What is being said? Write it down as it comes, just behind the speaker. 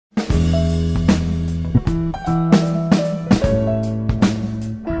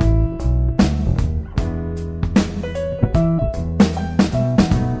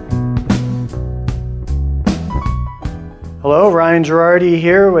Brian Gerardi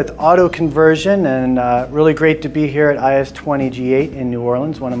here with AutoConversion, and really great to be here at IS20G8 in New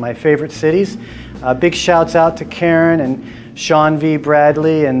Orleans, one of my favorite cities. Big shouts out to Karen and Sean V.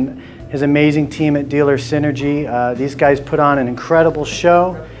 Bradley and his amazing team at Dealer Synergy. These guys put on an incredible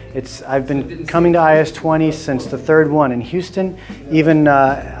show. I've been coming to IS20 since the third one in Houston, even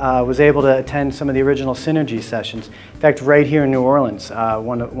was able to attend some of the original Synergy sessions. In fact, right here in New Orleans,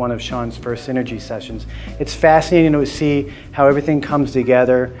 one of Sean's first Synergy sessions. It's fascinating to see how everything comes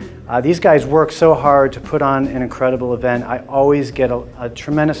together. These guys work so hard to put on an incredible event. I always get a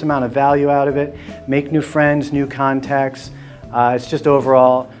tremendous amount of value out of it, make new friends, new contacts. It's just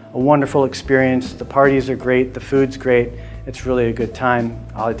overall a wonderful experience. The parties are great, the food's great. It's really a good time.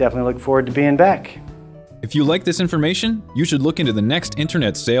 I'll definitely look forward to being back. If you like this information, you should look into the next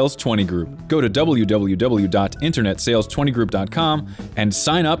Internet Sales 20 Group. Go to www.internetsales20group.com and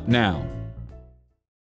sign up now.